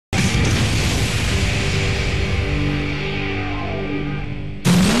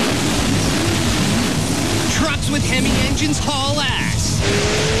with Hemi engines haul ass.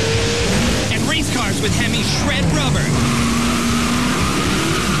 And race cars with Hemi shred rubber.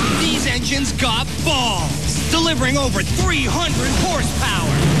 These engines got balls, delivering over 300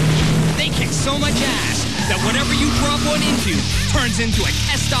 horsepower. They kick so much ass that whatever you drop one into turns into a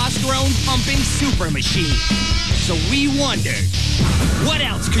testosterone-pumping super machine. So we wondered, what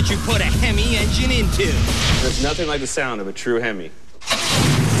else could you put a Hemi engine into? There's nothing like the sound of a true Hemi.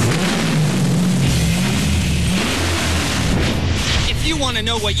 If you want to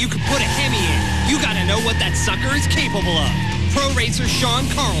know what you could put a Hemi in, you got to know what that sucker is capable of. Pro racer Sean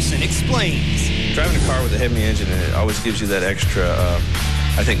Carlson explains. Driving a car with a Hemi engine, it always gives you that extra,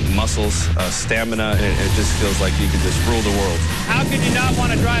 I think, muscles, stamina, and it just feels like you can just rule the world. How could you not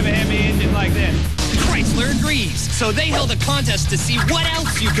want to drive a Hemi engine like this? Chrysler agrees, so they held a contest to see what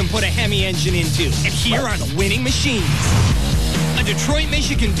else you can put a Hemi engine into. And here are the winning machines. A Detroit,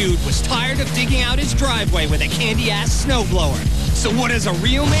 Michigan dude was tired of digging out his driveway with a candy-ass snowblower. So what does a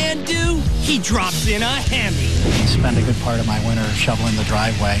real man do? He drops in a Hemi. I spend a good part of my winter shoveling the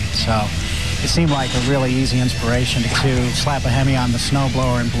driveway, so it seemed like a really easy inspiration to slap a Hemi on the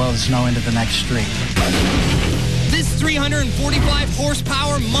snowblower and blow the snow into the next street. This 345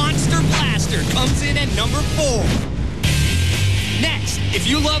 horsepower monster blaster comes in at number 4. Next, if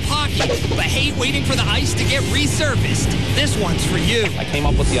you love hockey but hate waiting for the ice to get resurfaced, this one's for you. I came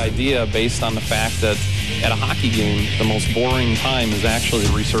up with the idea based on the fact that at a hockey game, the most boring time is actually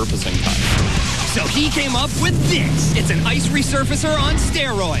the resurfacing time. So he came up with this. It's an ice resurfacer on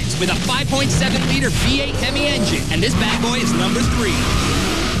steroids with a 5.7-liter V8 Hemi engine, and this bad boy is number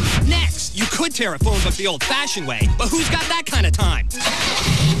 3. Next, you could tear a phone book the old-fashioned way, but who's got that kind of time?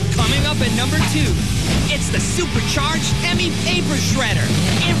 Coming up at number 2, it's the supercharged Hemi paper shredder.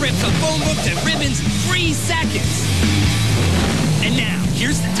 It rips a phone book to ribbons in 3 seconds. And now,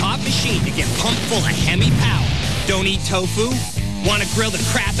 here's the top machine to get pumped full of Hemi power. Don't eat tofu? Want to grill the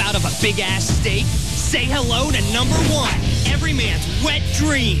crap out of a big-ass steak? Say hello to number 1, every man's wet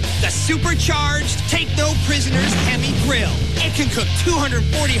dream, the supercharged, take-no-prisoners Hemi grill. It can cook 240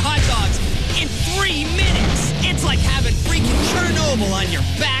 hot dogs in 3 minutes. It's like having freaking Chernobyl on your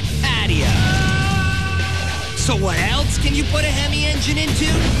back patio. So what else can you put a Hemi engine into?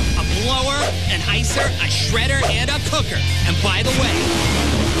 A blower, an icer, a shredder, and a cooker. And by the way,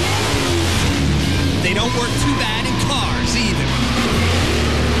 they don't work too bad in cars either.